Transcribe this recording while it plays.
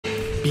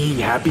being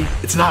happy,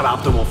 it's not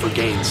optimal for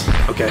gains,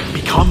 okay?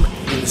 Become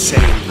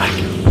insane, like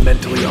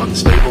mentally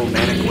unstable,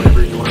 manic,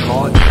 whatever you want to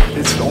call it.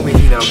 It's the only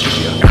thing that'll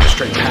keep you on a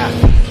straight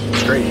path.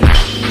 Straight.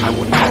 I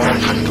wouldn't call it,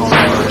 I'd call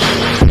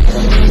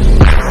it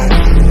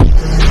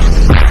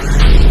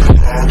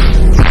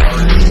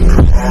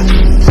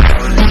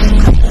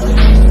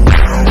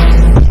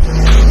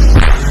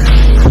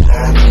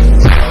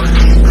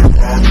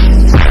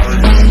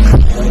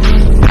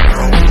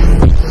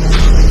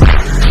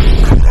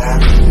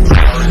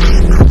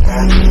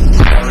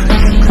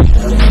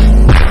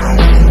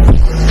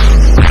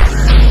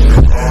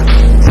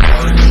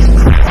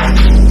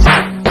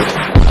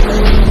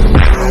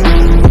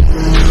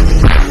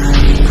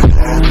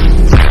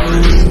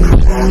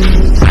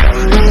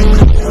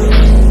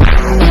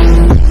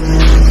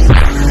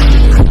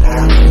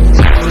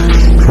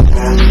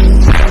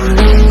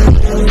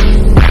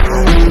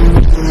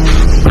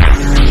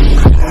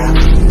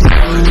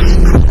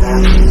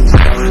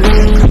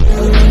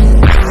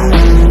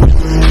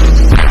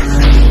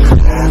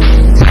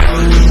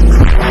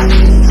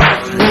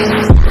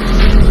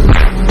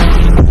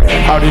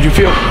How did you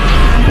feel?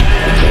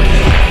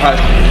 I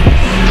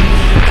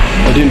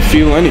didn't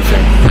feel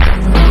anything.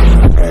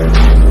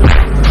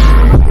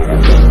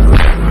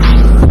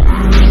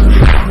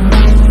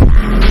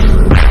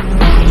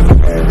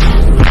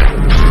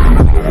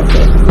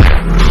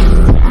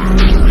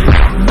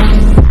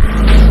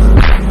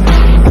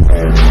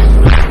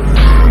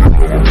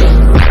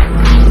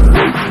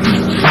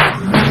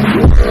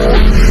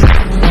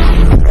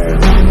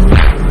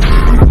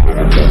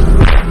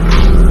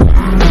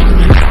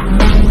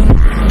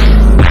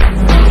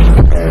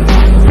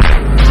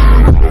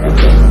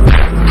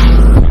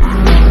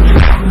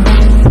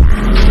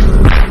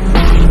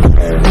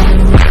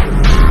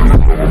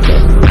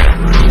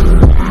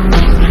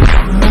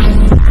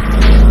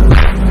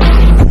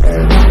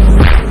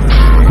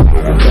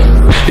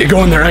 You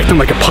go in there acting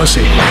like a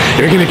pussy,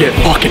 you're gonna get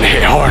fucking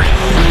hit hard,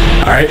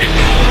 alright?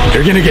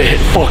 You're gonna get hit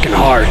fucking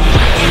hard.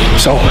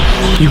 So,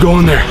 you go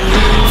in there,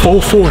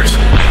 full force.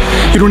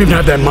 You don't even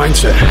have that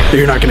mindset that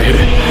you're not gonna hit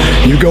it.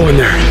 You go in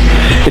there,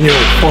 and you're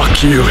like,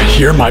 fuck you,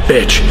 you're my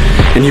bitch.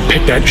 And you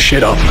pick that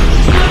shit up.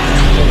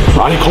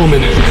 Ronnie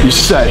Coleman, you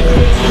say,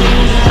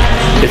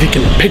 if you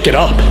can pick it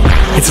up,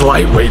 it's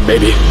lightweight,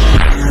 baby.